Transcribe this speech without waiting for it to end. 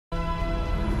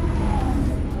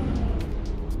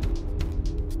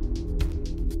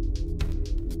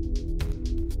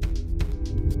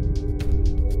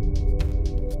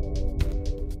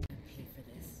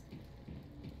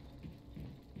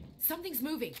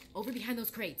moving. Over behind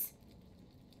those crates.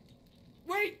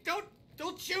 Wait!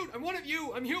 Don't shoot! I'm one of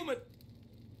you! I'm human!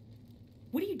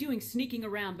 What are you doing sneaking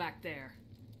around back there?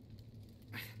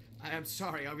 I'm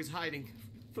sorry, I was hiding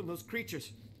from those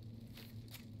creatures.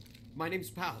 My name's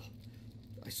Powell.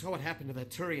 I saw what happened to that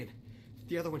Turian.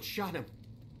 The other one shot him.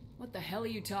 What the hell are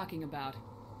you talking about?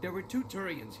 There were 2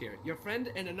 Turians here. Your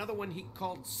friend and another one he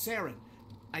called Saren.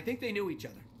 I think they knew each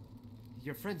other.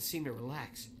 Your friend seemed to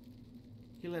relax.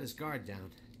 He let his guard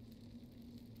down.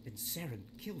 And Saren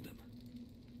killed him.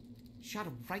 Shot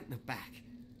him right in the back.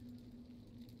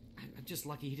 I'm just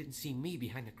lucky he didn't see me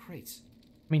behind the crates.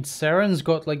 I mean, Saren's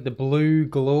got like the blue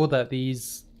glow that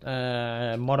these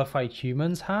modified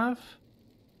humans have.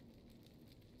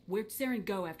 Where'd Saren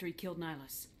go after he killed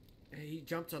Nihilus? He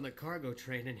jumped on the cargo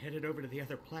train and headed over to the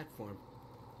other platform.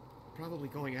 Probably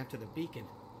going after the beacon.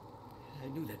 I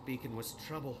knew that beacon was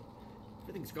trouble.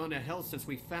 Everything's gone to hell since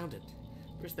we found it.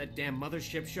 First that damn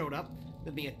mothership showed up,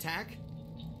 then the attack.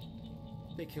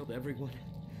 They killed everyone.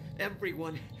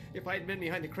 Everyone. If I had been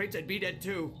behind the crates, I'd be dead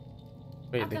too.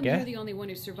 Wait, How come you're the only one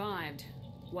who survived?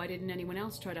 Why didn't anyone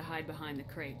else try to hide behind the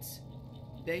crates?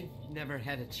 They never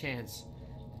had a chance.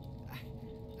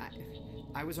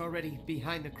 I was already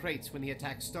behind the crates when the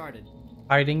attack started.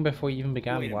 Hiding before you even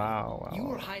began? Wait a Wow, minute. wow. You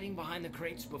were hiding behind the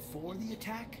crates before the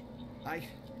attack?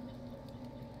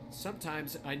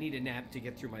 Sometimes I need a nap to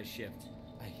get through my shift.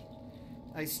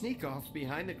 I sneak off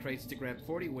behind the crates to grab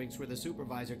 40 winks where the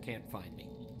supervisor can't find me.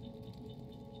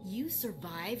 You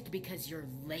survived because you're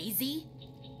lazy?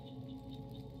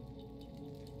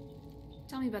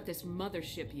 Tell me about this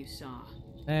mothership you saw.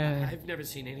 I've never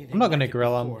seen anything I'm not gonna like it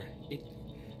grill him. before.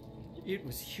 It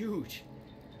was huge.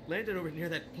 Landed over near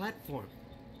that platform.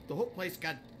 The whole place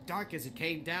got dark as it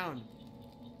came down.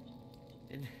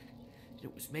 And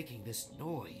it was making this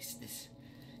noise,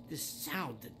 this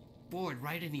sound that bored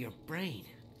right into your brain.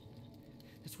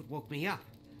 That's what woke me up.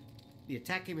 The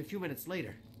attack came a few minutes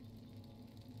later.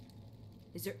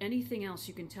 Is there anything else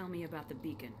you can tell me about the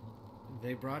beacon?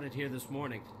 They brought it here this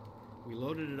morning. We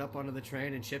loaded it up onto the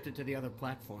train and shipped it to the other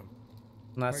platform.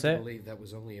 And that's Hard it? to believe that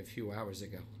was only a few hours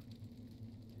ago.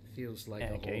 Feels like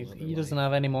a Okay, whole other he doesn't life.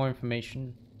 have any more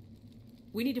information.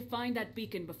 We need to find that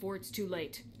beacon before it's too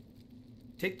late.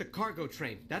 Take the cargo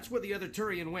train. That's where the other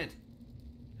Turian went.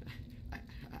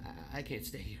 I can't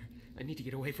stay here. I need to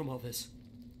get away from all this.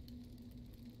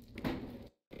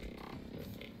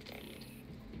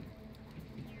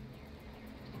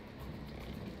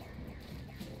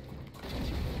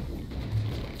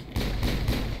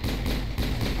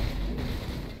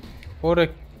 Order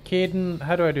Caden,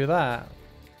 how do I do that?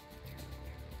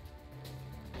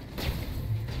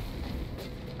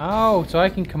 Oh, so I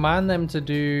can command them to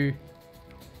do...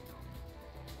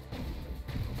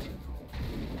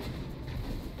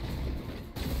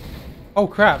 Oh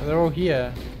crap, they're all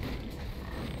here.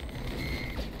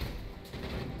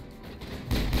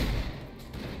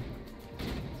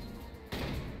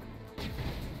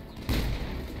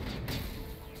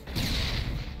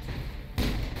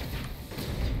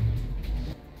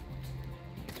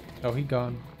 Oh, he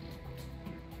gone.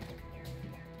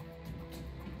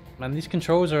 Man, these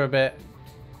controls are a bit...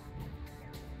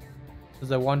 Is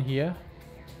there one here?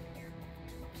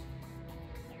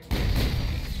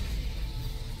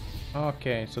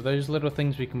 Okay, so there's little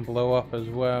things we can blow up as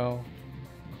well.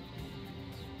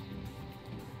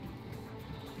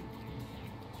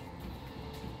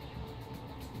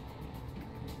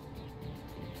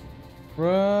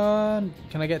 Run!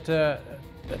 Can I get to...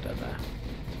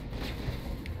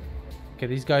 Okay,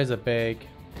 these guys are big.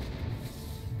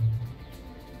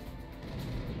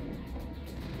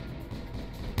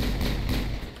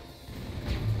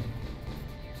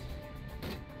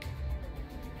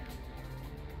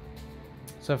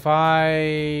 So if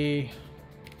I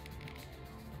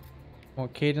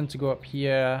want Caden to go up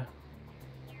here,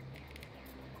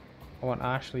 I want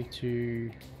Ashley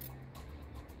to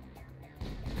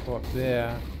go up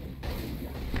there.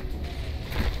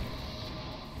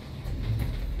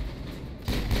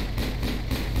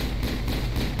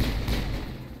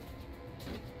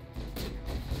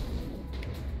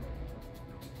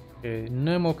 Okay,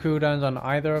 no more cooldowns on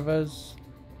either of us.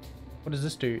 What does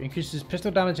this do? Increases pistol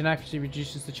damage and accuracy,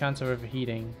 reduces the chance of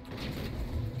overheating.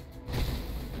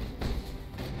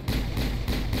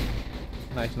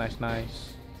 Nice, nice,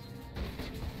 nice.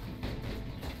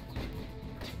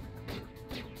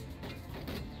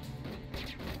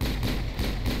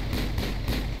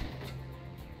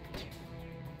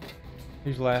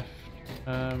 Who's left?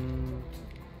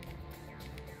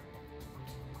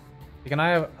 Can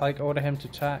I like order him to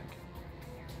attack?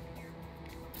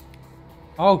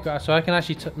 Oh god, so I can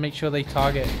actually make sure they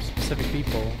target specific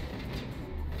people.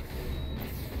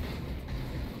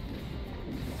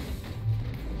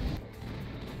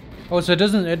 Oh, so it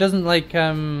doesn't like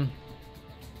I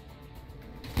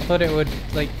thought it would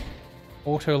like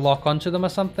auto lock onto them or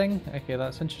something. Okay,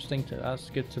 that's interesting that's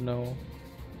good to know.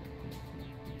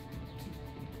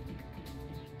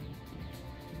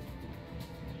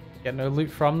 Get no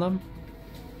loot from them.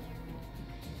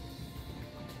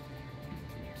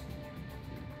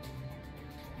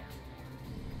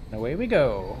 Away we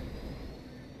go.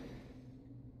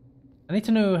 I need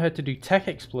to know how to do tech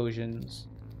explosions.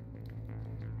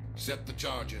 Set the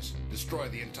charges. Destroy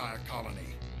the entire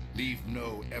colony. Leave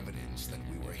no evidence that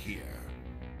we were here.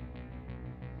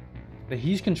 That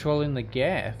he's controlling the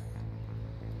Geth.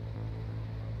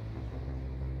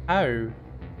 How?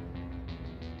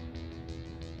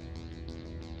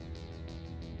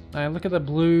 Look at the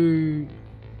blue.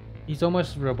 He's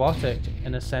almost robotic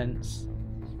in a sense.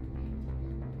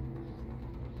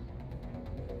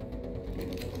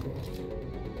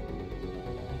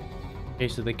 Okay,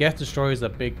 so the Geth destroyers are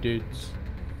big dudes.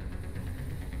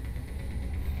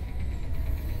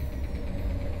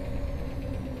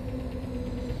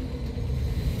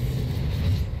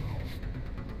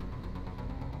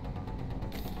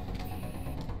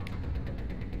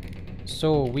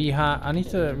 So we have. I need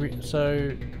to.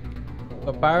 So,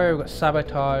 got Barrow, got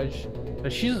Sabotage.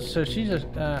 She's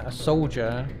a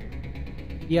soldier.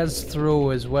 He has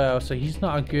Throw as well, so he's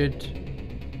not a good.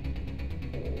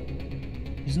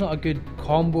 He's not a good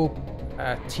combo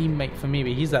teammate for me,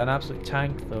 but he's an absolute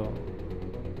tank though.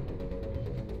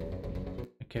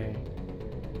 Okay.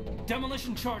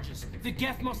 Demolition charges. The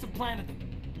Geth must have planted them.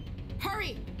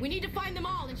 Hurry! We need to find them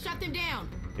all and shut them down.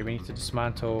 Okay, we need to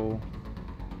dismantle.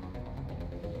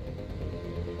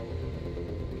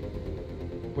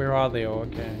 Where are they all?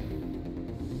 Okay.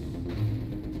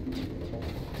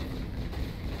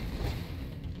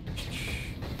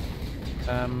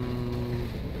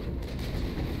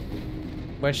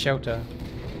 Where's shelter?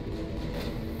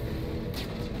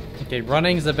 Okay,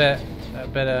 running's a bit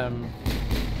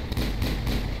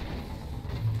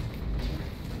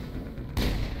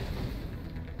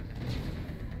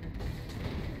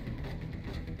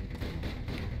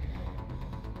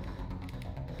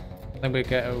I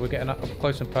think we're getting up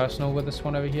close and personal with this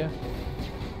one over here.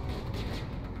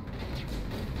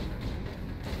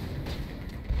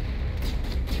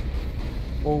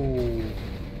 Oh.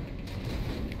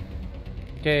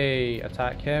 Okay,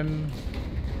 attack him.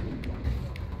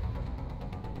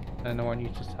 And I want you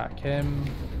to attack him.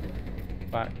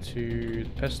 Back to the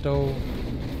pistol.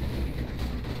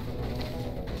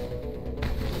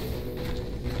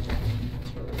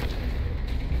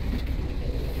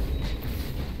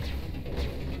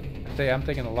 I'm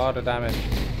taking a lot of damage.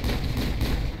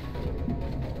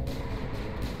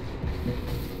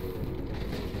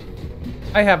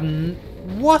 I have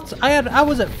what? I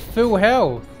was at full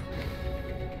health.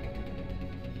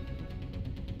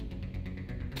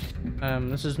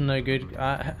 This is no good.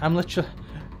 I'm literally.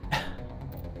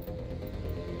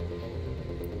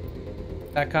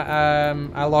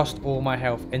 I lost all my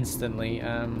health instantly.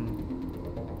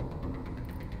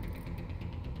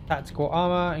 Tactical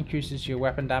armor increases your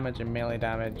weapon damage and melee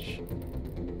damage.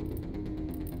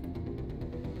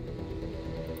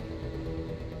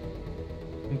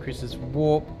 Increases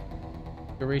warp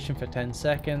duration for 10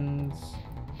 seconds.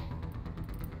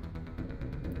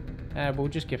 We'll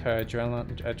just give her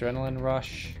adrenaline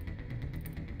rush.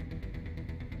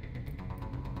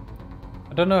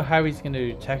 I don't know how he's going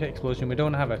to do tech explosion. We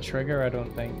don't have a trigger, I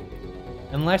don't think.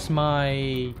 Unless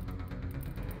my...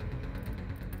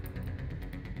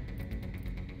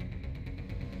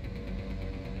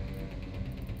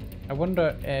 I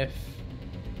wonder if...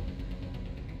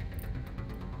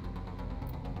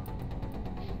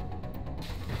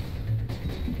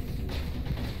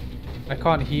 I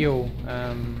can't heal.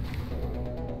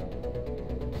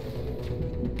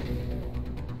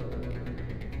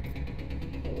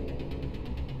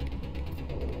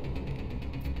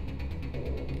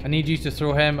 I need you to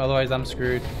throw him, otherwise I'm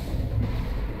screwed.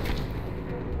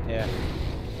 Yeah.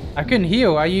 I couldn't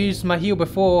heal. I used my heal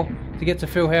before to get to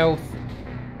full health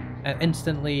and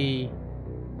instantly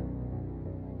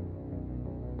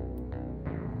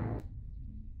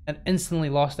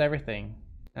lost everything.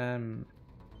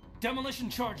 Demolition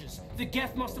charges. The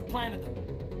Geth must have planted them.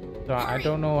 So I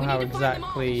don't know how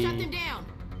exactly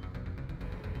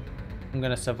I'm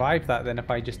gonna survive that then if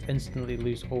I just instantly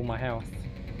lose all my health.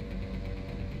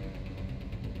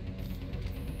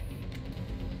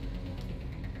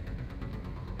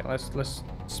 Okay, let's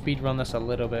speed run this a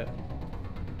little bit.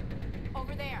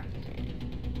 Over there.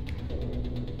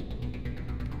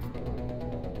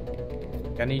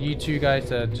 I need you two guys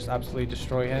to just absolutely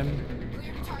destroy him.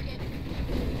 Clear to target.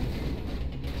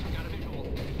 Got a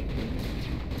visual.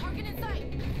 Target in sight.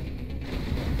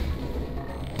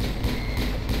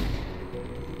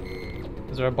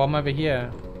 Is there a bomb over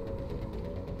here?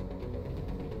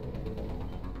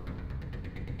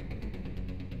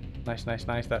 Nice, nice,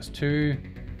 nice. That's 2.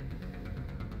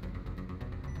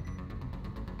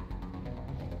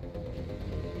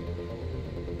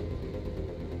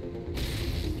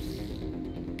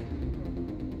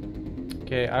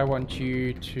 Okay, I want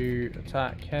you to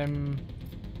attack him.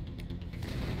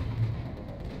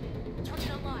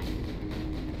 Target online.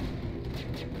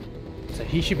 So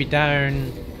he should be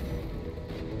down.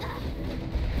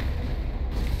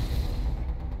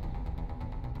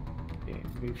 Okay,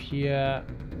 move here.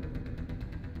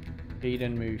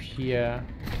 Aiden, move here.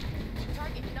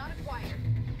 Target not acquired.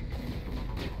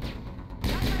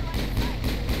 Not my line of sight.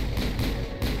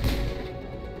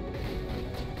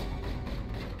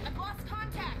 I've lost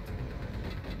contact.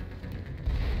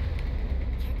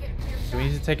 Can't get a clear So we need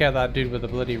to shot. take out that dude with the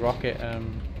bloody rocket.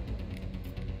 Can't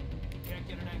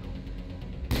get an angle.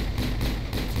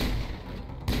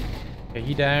 Okay,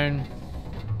 he down.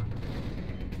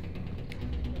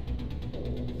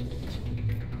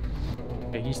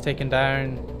 Okay, he's taken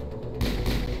down.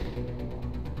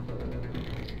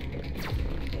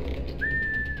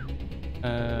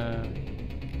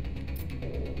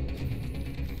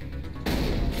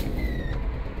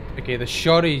 Okay, the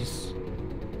shotties.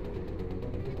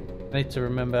 I need to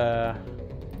remember.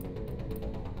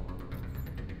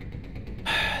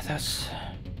 That's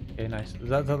okay. Nice.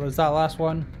 Was that last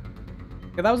one?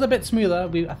 Okay, that was a bit smoother.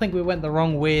 I think we went the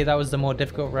wrong way. That was the more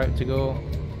difficult route to go.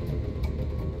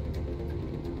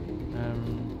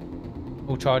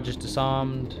 All charges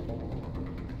disarmed.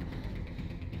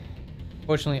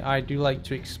 Fortunately, I do like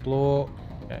to explore.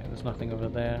 Okay, there's nothing over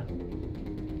there.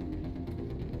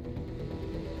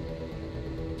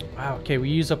 Wow, okay, we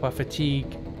use up our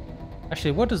fatigue.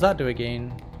 Actually, what does that do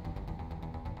again?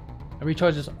 It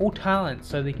recharges all talents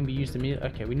so they can be used immediately.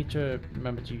 Okay, we need to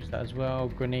remember to use that as well.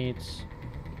 Grenades.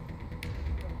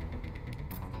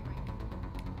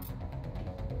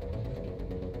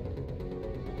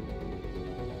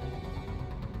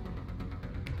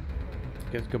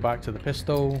 Let's go back to the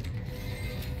pistol.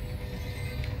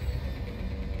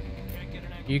 Can't get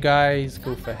an angle. You guys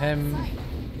go for him.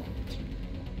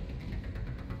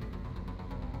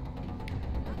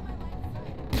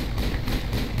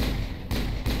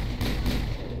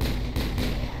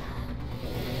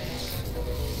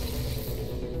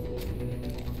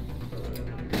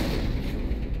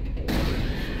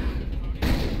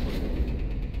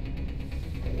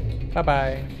 Bye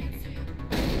bye.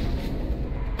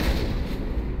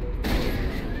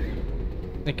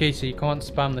 Okay, so you can't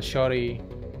spam the shotty.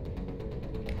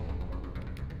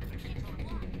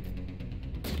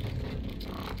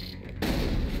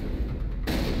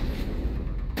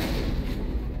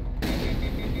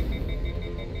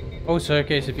 Also,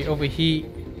 okay, so if you overheat.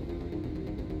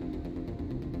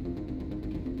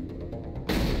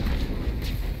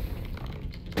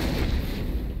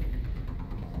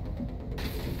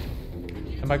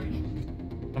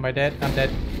 Am I dead? I'm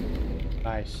dead.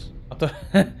 Nice. I thought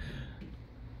I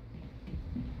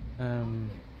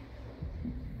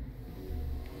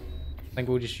think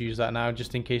we'll just use that now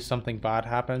just in case something bad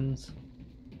happens.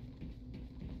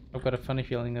 I've got a funny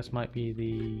feeling this might be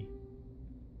the...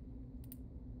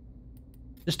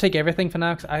 Just take everything for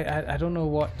now, because I don't know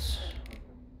what...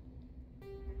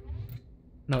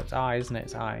 No, it's I, isn't it?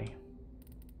 It's I.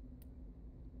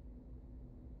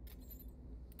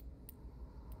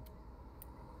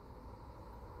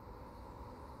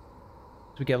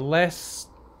 So we get less...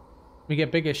 We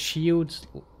get bigger shields,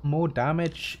 more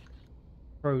damage,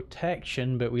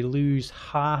 protection, but we lose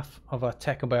half of our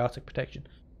technobiotic protection.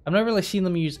 I've never really seen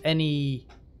them use anything...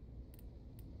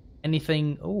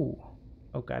 Oh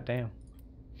goddamn.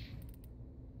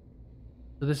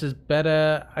 So this is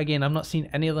better. Again, I've not seen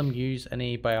any of them use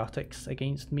any biotics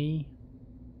against me.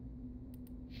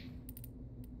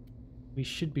 We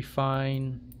should be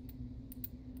fine.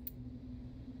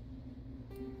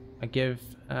 I give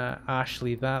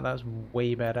Ashley that. That's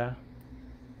way better.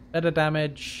 Better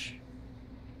damage.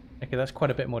 Okay, that's quite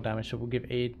a bit more damage. So we'll give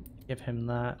him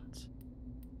that.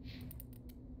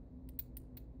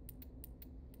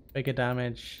 Bigger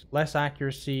damage, less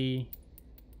accuracy.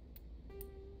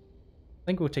 I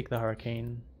think we'll take the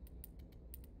hurricane.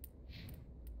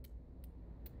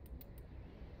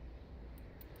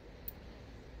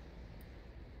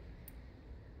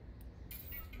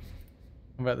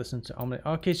 Convert this into omelet.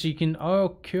 Okay, so you can.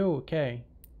 Oh, cool. Okay.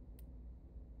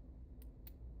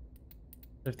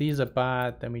 If these are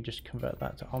bad, then we just convert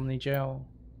that to Omnigel.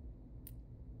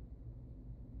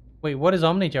 Wait, what is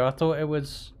Omnigel? I thought it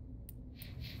was...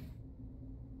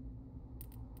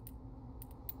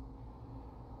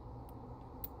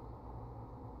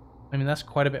 I mean, that's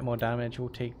quite a bit more damage. We'll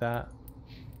take that.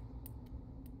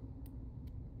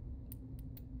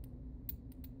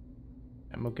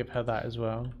 And we'll give her that as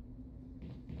well.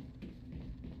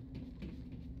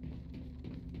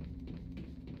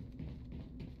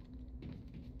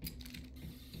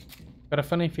 Got a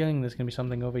funny feeling there's gonna be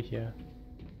something over here.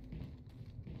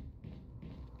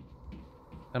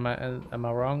 Am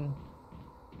I wrong?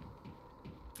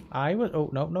 I was. Oh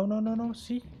no!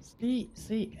 See,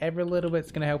 every little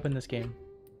bit's gonna help in this game.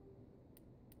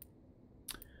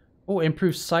 Oh,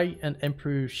 improve sight and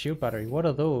improve shield battery. What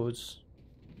are those?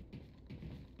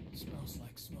 Smells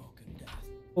like smoke and death.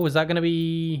 Oh, is that gonna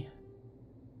be?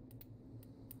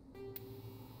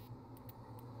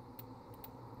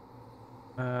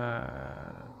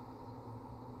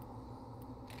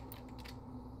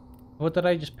 What did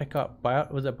I just pick up?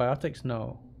 Was it biotics?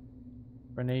 No.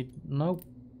 Grenade? Nope.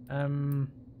 I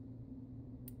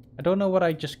don't know what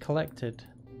I just collected.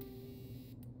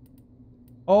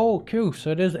 Oh, cool. So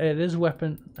it is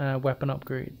weapon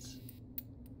upgrades.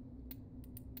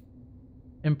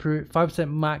 Improve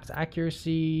 5% max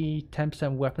accuracy,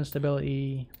 10% weapon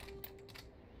stability.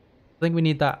 I think we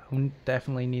need that. We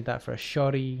definitely need that for a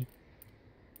shotty.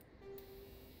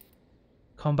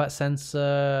 Combat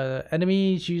sensor.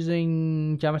 Enemies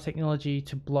using jammer technology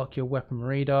to block your weapon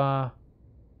radar.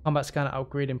 Combat scanner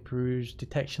upgrade improves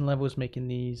detection levels, making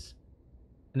these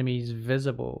enemies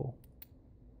visible.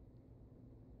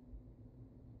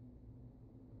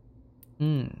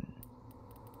 I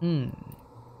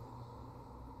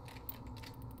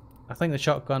think the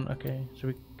shotgun. Okay,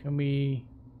 so can we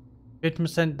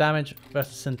 50% damage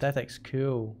versus synthetics.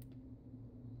 Cool.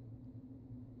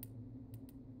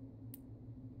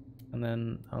 And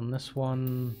then on this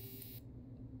one,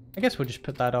 I guess we'll just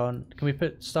put that on. Can we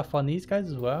put stuff on these guys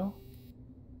as well?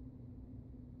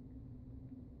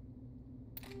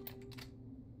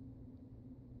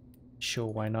 Sure,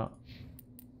 why not?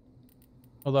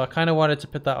 Although I kind of wanted to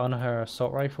put that on her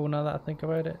assault rifle now that I think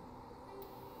about it.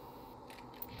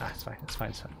 Ah, it's fine. It's fine.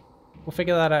 It's fine. We'll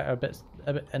figure that out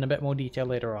in a bit more detail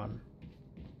later on.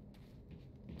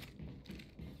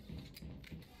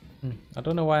 I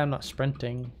don't know why I'm not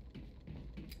sprinting.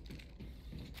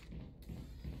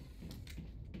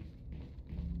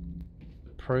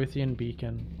 Prothean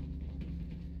beacon.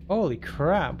 Holy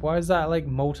crap! Why is that like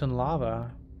molten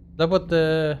lava? Is that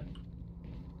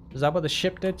what the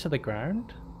ship did to the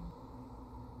ground?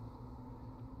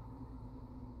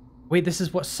 Wait, this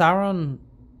is what Saren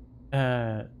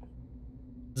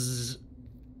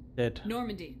did.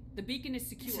 Normandy, the beacon is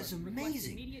secure. This is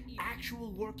amazing.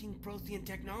 Actual working Prothean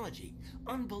technology.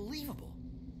 Unbelievable.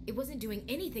 It wasn't doing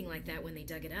anything like that when they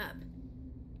dug it up.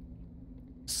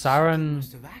 Saren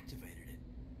Must have activated it.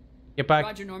 Get back.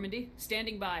 Roger, Normandy.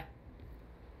 Standing by.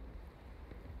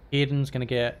 Aiden's gonna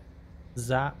get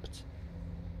zapped.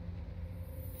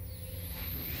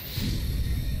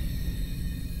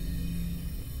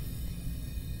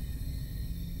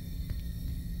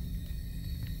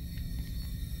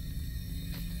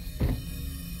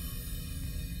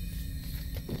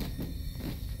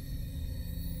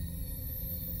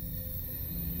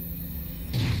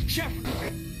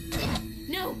 Shepard!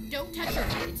 No, don't touch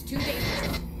her. It's too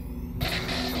dangerous.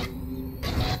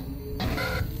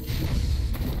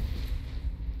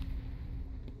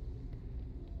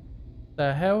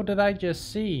 The hell did I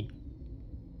just see?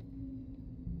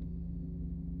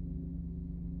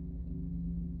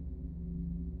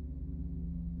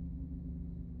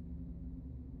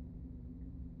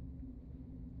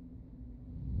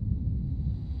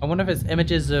 I wonder if it's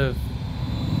images of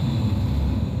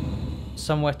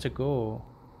somewhere to go.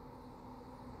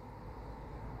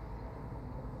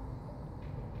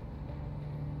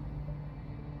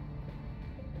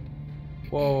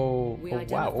 Whoa. We Oh,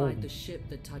 identified wow. the ship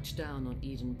that touched down on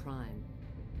Eden Prime.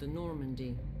 The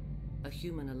Normandy, a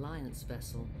human alliance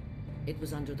vessel. It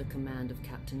was under the command of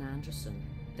Captain Anderson.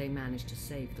 They managed to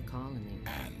save the colony.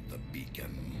 And the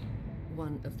beacon.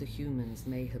 One of the humans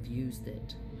may have used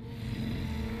it.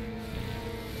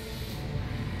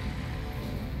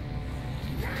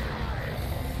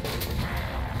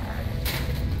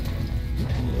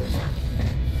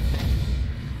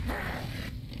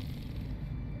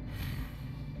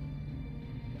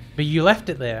 But you left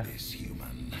it there. This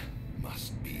human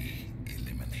must be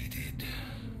eliminated.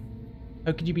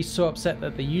 How could you be so upset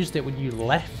that they used it when you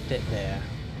left it there?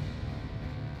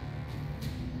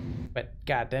 But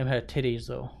goddamn her titties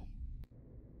though.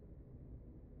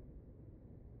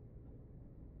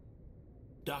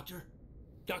 Doctor?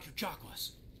 Dr.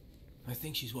 Chakwas. I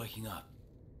think she's waking up.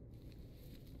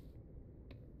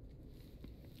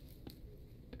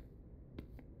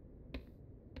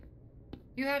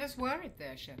 You had us worried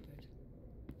there, Shepard.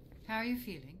 How are you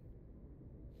feeling?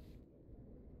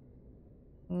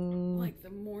 Like the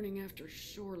morning after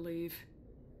shore leave.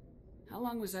 How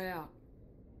long was I out?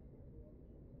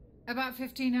 About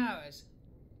 15 hours.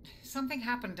 Something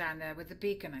happened down there with the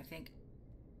beacon, I think.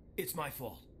 It's my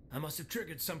fault. I must have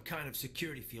triggered some kind of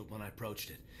security field when I approached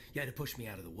it. You had to push me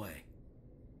out of the way.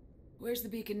 Where's the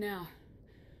beacon now?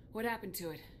 What happened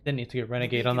to it? Didn't need to get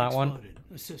Renegade on that one. Exploded.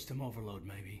 A system overload,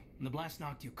 maybe. And the blast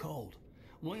knocked you cold.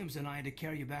 Williams and I had to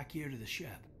carry you back here to the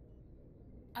ship.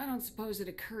 I don't suppose it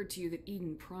occurred to you that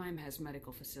Eden Prime has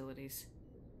medical facilities.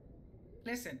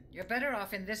 Listen, you're better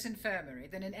off in this infirmary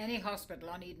than in any hospital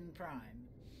on Eden Prime.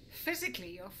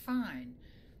 Physically, you're fine.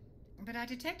 But I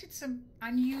detected some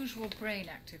unusual brain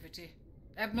activity.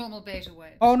 Abnormal beta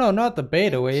waves. Oh no, not the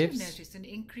beta I also waves. noticed an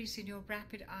increase in your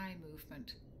rapid eye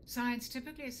movement. Signs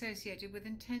typically associated with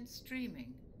intense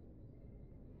dreaming.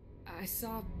 I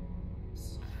saw...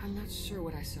 I'm not sure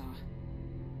what I saw.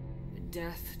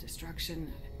 Death,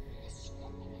 destruction...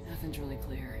 Nothing's really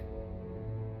clear.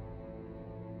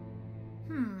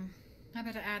 I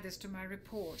better add this to my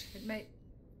report. It may...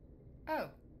 Oh,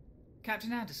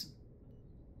 Captain Anderson.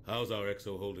 How's our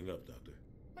XO holding up, Doctor?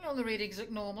 Well, all the readings look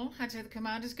normal. I'd say the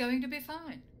commander's going to be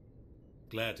fine.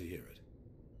 Glad to hear it.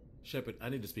 Shepard, I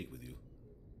need to speak with you.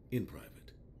 In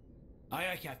private. Aye,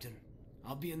 aye, Captain.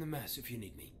 I'll be in the mess if you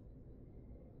need me.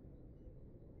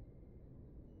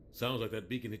 Sounds like that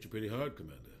beacon hit you pretty hard,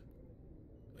 Commander.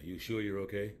 Are you sure you're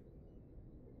okay?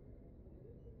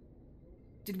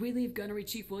 Did we leave Gunnery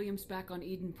Chief Williams back on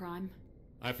Eden Prime?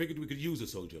 I figured we could use a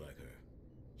soldier like her.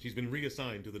 She's been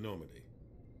reassigned to the Normandy.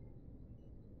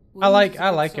 I like Williams is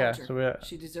a her, good soldier. so we're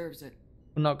She deserves it.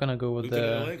 not gonna go with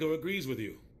Lieutenant the... Alenko agrees with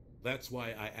you. That's why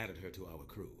I added her to our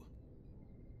crew.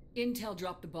 Intel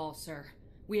dropped the ball, sir.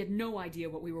 We had no idea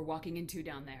what we were walking into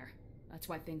down there. That's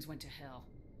why things went to hell.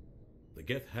 The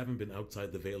Geth haven't been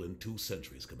outside the Veil in 2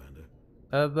 centuries, Commander.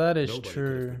 that is Nobody could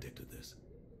true. have predicted this.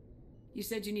 You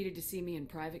said you needed to see me in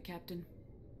private, Captain?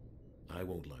 I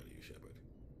won't lie to you, Shepard.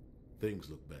 Things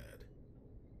look bad.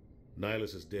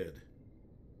 Nihilus is dead.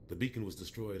 The beacon was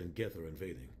destroyed and Geth are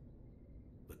invading.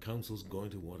 The Council's going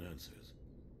to want answers.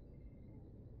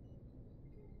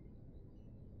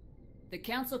 The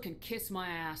Council can kiss my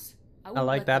ass. I won't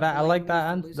like let that. them I blame like me that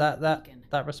for and losing that the that beacon.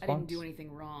 that I response. didn't do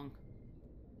anything wrong.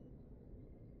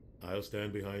 I'll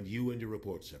stand behind you and your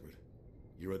report, Shepard.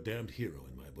 You're a damned hero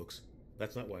in my books.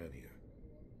 That's not why I'm here.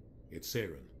 It's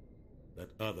Saren, that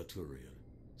other Turian.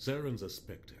 Saren's a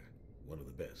spectre, one of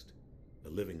the best, a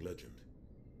living legend.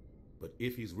 But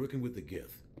if he's working with the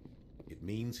Geth, it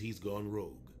means he's gone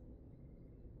rogue.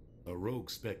 A rogue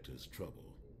spectre's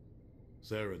trouble.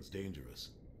 Saren's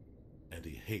dangerous, and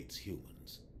he hates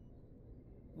humans.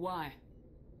 Why?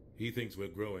 He thinks we're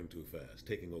growing too fast,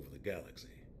 taking over the galaxy.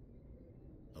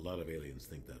 A lot of aliens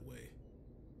think that way.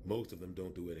 Most of them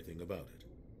don't do anything about it.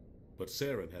 But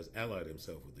Saren has allied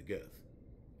himself with the Geth.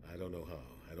 I don't know how,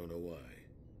 I don't know why.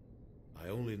 I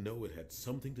only know it had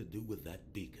something to do with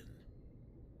that beacon.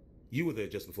 You were there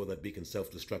just before that beacon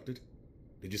self-destructed.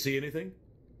 Did you see anything?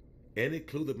 Any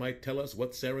clue that might tell us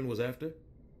what Saren was after?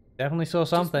 Definitely saw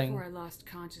something. Just before I lost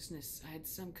consciousness, I had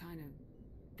some kind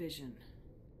of vision.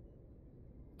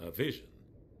 A vision?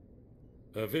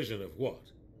 A vision of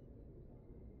what?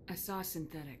 I saw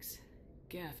synthetics.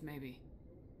 Geth, maybe.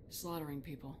 Slaughtering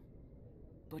people.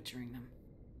 Butchering them.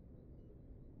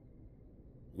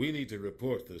 We need to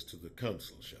report this to the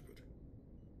Council, Shepard.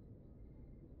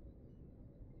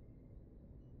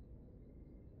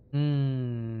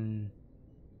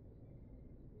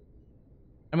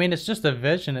 I mean, it's just a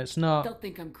vision, it's not... They'll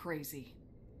think I'm crazy.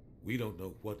 We don't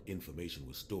know what information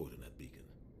was stored in that beacon.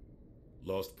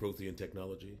 Lost Prothean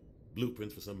technology?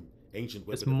 Blueprints for some ancient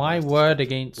weapon It's of my mass word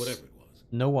destruction, against whatever it was.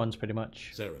 no one's, pretty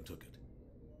much. Saren took it.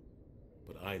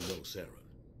 But I know Saren.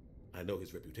 I know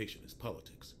his reputation is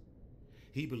politics.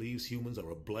 He believes humans are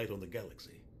a blight on the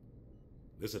galaxy.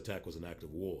 This attack was an act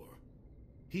of war.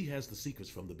 He has the secrets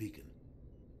from the beacon.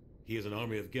 He has an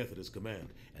army of Geth at his command,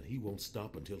 and he won't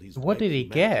stop until he's What did he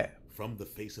wiped get? humanity from the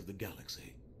face of the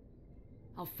galaxy.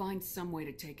 I'll find some way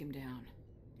to take him down.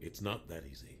 It's not that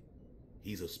easy.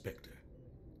 He's a spectre.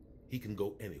 He can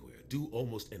go anywhere, do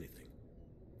almost anything.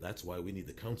 That's why we need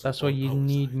the Council. That's why on you our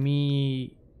need side.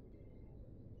 me...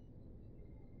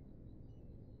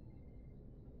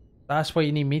 That's why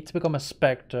you need me to become a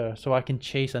spectre, so I can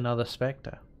chase another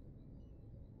spectre.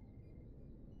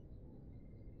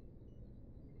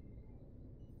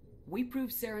 We prove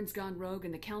Saren's gone rogue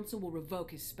and the Council will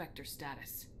revoke his Spectre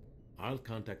status. I'll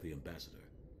contact the ambassador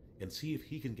and see if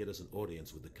he can get us an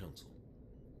audience with the Council.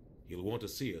 He'll want to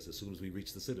see us as soon as we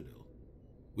reach the Citadel.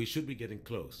 We should be getting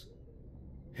close.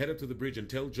 Head up to the bridge and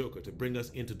tell Joker to bring us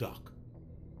into dock.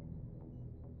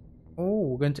 Oh,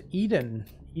 we're going to Eden.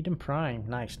 Eden Prime.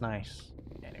 Nice, nice.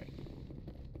 Anyway.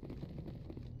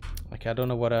 Okay, I don't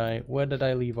know where did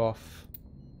I leave off?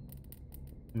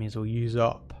 May as well use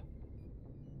up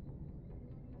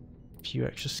a few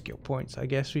extra skill points. I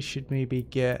guess we should maybe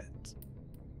get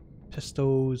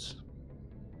pistols.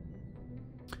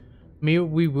 We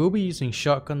will be using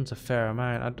shotguns a fair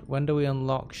amount. When do we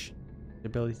unlock the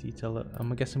ability to...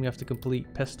 I'm guessing we have to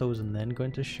complete pistols and then go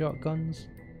into shotguns.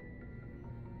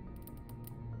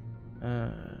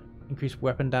 Increase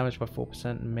weapon damage by 4%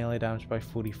 and melee damage by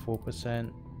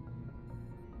 44%.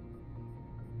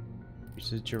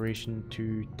 Reduces duration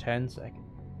to 10 seconds.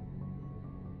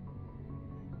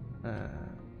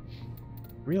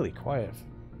 Really quiet.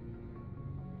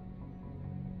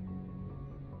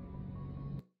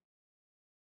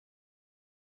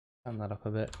 Turn that up a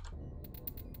bit.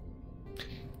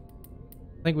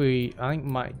 I think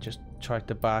might just try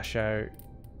to bash out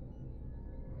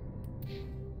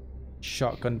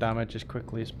shotgun damage as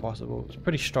quickly as possible. It's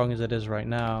pretty strong as it is right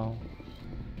now.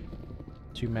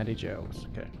 2 medi-gels,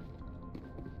 okay.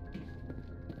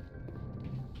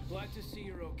 Glad to see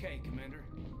you're okay, Commander.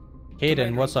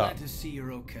 Hayden, what's up? Glad to see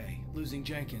you're okay. Losing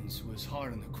Jenkins was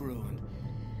hard on the crew, and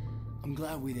I'm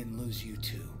glad we didn't lose you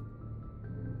too.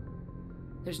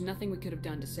 There's nothing we could have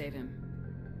done to save him.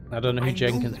 I don't know who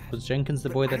Jenkins was. Jenkins the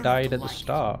boy that died at the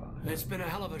start? It's been a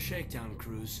hell of a shakedown,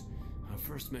 Cruz. Our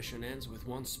first mission ends with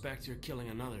one Spectre killing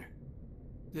another.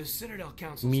 The Citadel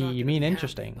Council's not You gonna mean be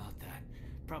interesting? happy about that.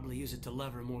 Probably use it to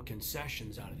lever more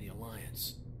concessions out of the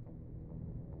Alliance.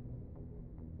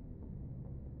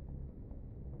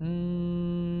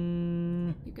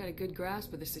 You've got a good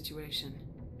grasp of the situation.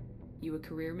 You a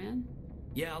career man?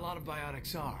 Yeah, a lot of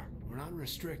biotics are. We're not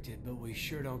restricted, but we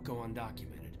sure don't go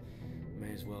undocumented.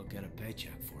 May as well get a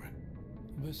paycheck for it.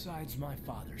 Besides, my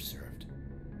father served.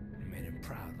 I made him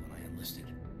proud when I enlisted.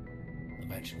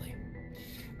 Eventually.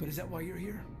 But is that why you're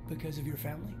here? Because of your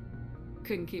family?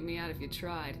 Couldn't keep me out if you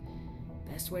tried.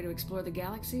 Best way to explore the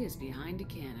galaxy is behind a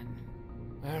cannon.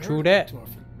 True that.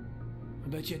 I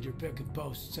bet you had your pick of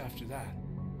posts after that.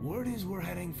 Word is we're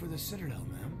heading for the Citadel,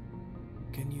 ma'am.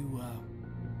 Can you,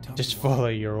 tell Just me why? follow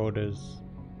your orders.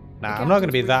 Nah, I'm not going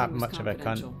to be that briefing was much of a cunt.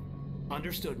 confidential.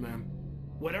 Understood, ma'am.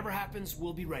 Whatever happens,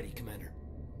 we'll be ready, Commander.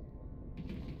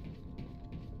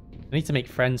 I need to make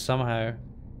friends somehow.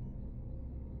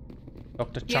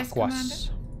 Dr. Yes, Commander? Chakwas.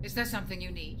 Is there something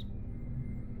you need?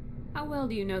 How well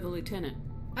do you know the lieutenant?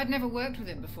 I'd never worked with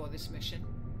him before this mission,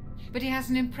 but he has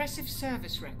an impressive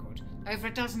service record. Over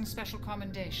a dozen special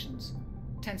commendations.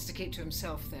 Tends to keep to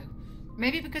himself, though.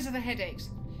 Maybe because of the headaches.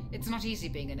 It's not easy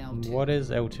being an L2. What is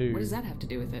L2? What does that have to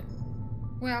do with it?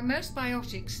 Well, most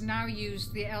biotics now use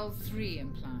the L3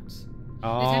 implants.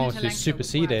 Oh, Lieutenant so Alenka it's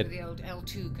superseded. would work with the old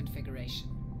L2 configuration.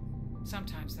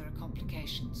 Sometimes there are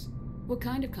complications. What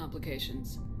kind of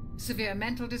complications? Severe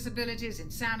mental disabilities,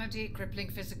 insanity, crippling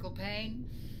physical pain.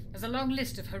 There's a long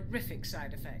list of horrific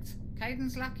side effects.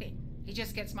 Caden's lucky. He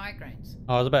just gets migraines.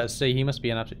 I was about to say he must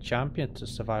be an absolute champion to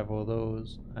survive all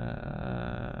those.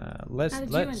 Let's How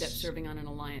did you end up serving on an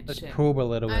Alliance let's ship? probe a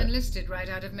little I bit. enlisted right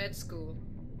out of med school.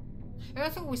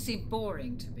 Earth always seemed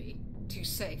boring to me. Too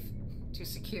safe, too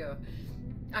secure.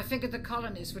 I figured the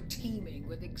colonies were teeming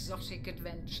with exotic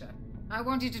adventure. I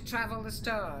wanted to travel the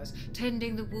stars,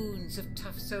 tending the wounds of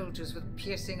tough soldiers with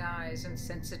piercing eyes and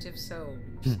sensitive souls.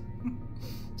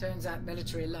 Turns out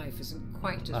military life isn't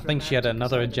quite as I think she had romantic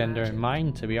as another I'd agenda in imagined.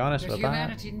 mind, to be honest But with that.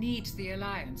 humanity needs the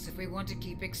Alliance if we want to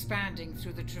keep expanding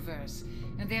through the Traverse,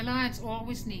 and the Alliance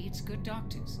always needs good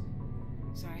doctors.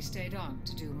 So I stayed on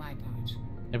to do my part.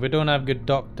 If we don't have good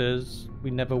doctors, we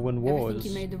never win Ever wars. think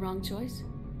you made the wrong choice?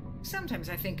 Sometimes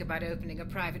I think about opening a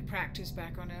private practice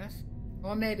back on Earth,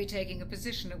 or maybe taking a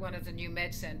position at one of the new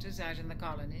med centers out in the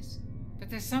colonies. But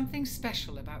there's something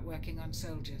special about working on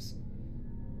soldiers.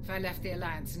 If I left the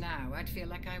Alliance now, I'd feel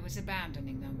like I was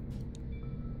abandoning them.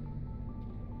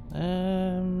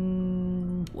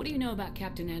 What do you know about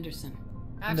Captain Anderson?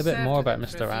 I've a bit served more with about him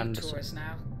for Mr. a few Anderson. tours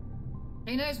now.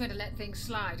 He knows when to let things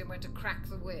slide and when to crack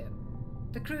the whip.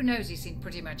 The crew knows he's seen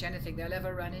pretty much anything they'll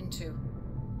ever run into.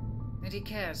 And he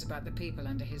cares about the people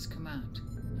under his command.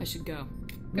 I should go.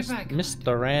 Goodbye, Commander.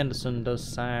 Mr. Anderson does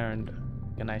sound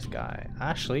like a nice guy.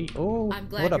 Ashley, oh, I'm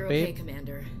glad what you're a babe. okay,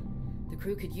 Commander. The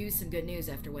crew could use some good news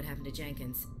after what happened to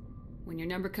Jenkins. When your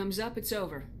number comes up, it's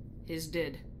over. His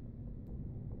did.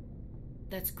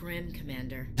 That's grim,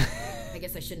 Commander. I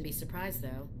guess I shouldn't be surprised,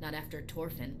 though. Not after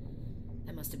Torfin.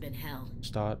 That must have been hell.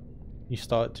 You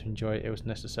start to enjoy it. It was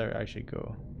necessary I should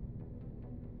go.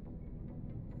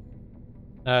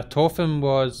 Torfin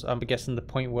was, I'm guessing, the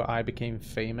point where I became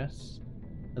famous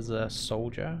as a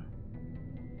soldier.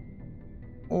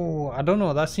 Oh, I don't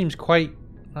know. That seems quite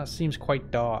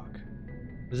dark.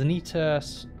 Was Anita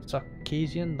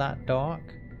Sarkeesian that dark?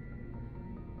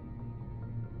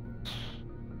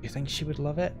 You think she would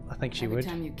love it? I think she would. Every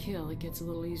time you kill, it gets a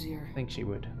little easier. I think she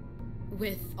would.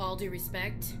 With all due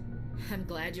respect, I'm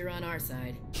glad you're on our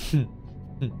side.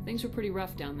 Things were pretty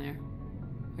rough down there.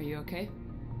 Are you okay?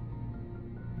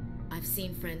 I've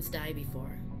seen friends die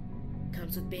before.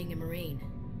 Comes with being a Marine.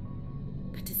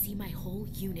 But to see my whole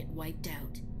unit wiped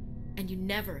out, and you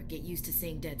never get used to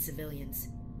seeing dead civilians.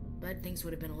 But things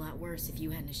would have been a lot worse if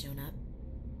you hadn't shown up.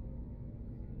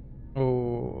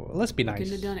 Oh, let's be nice.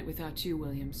 Couldn't have done it without you,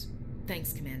 Williams.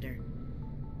 Thanks, Commander.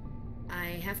 I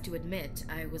have to admit,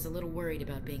 I was a little worried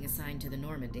about being assigned to the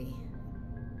Normandy.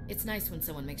 It's nice when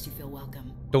someone makes you feel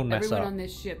welcome. Don't mess Everyone up. on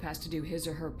this ship has to do his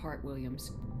or her part,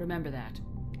 Williams. Remember that.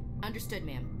 Understood,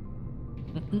 ma'am.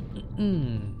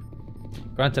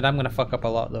 Granted, I'm gonna fuck up a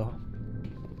lot though.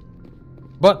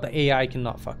 But the AI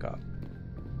cannot fuck up.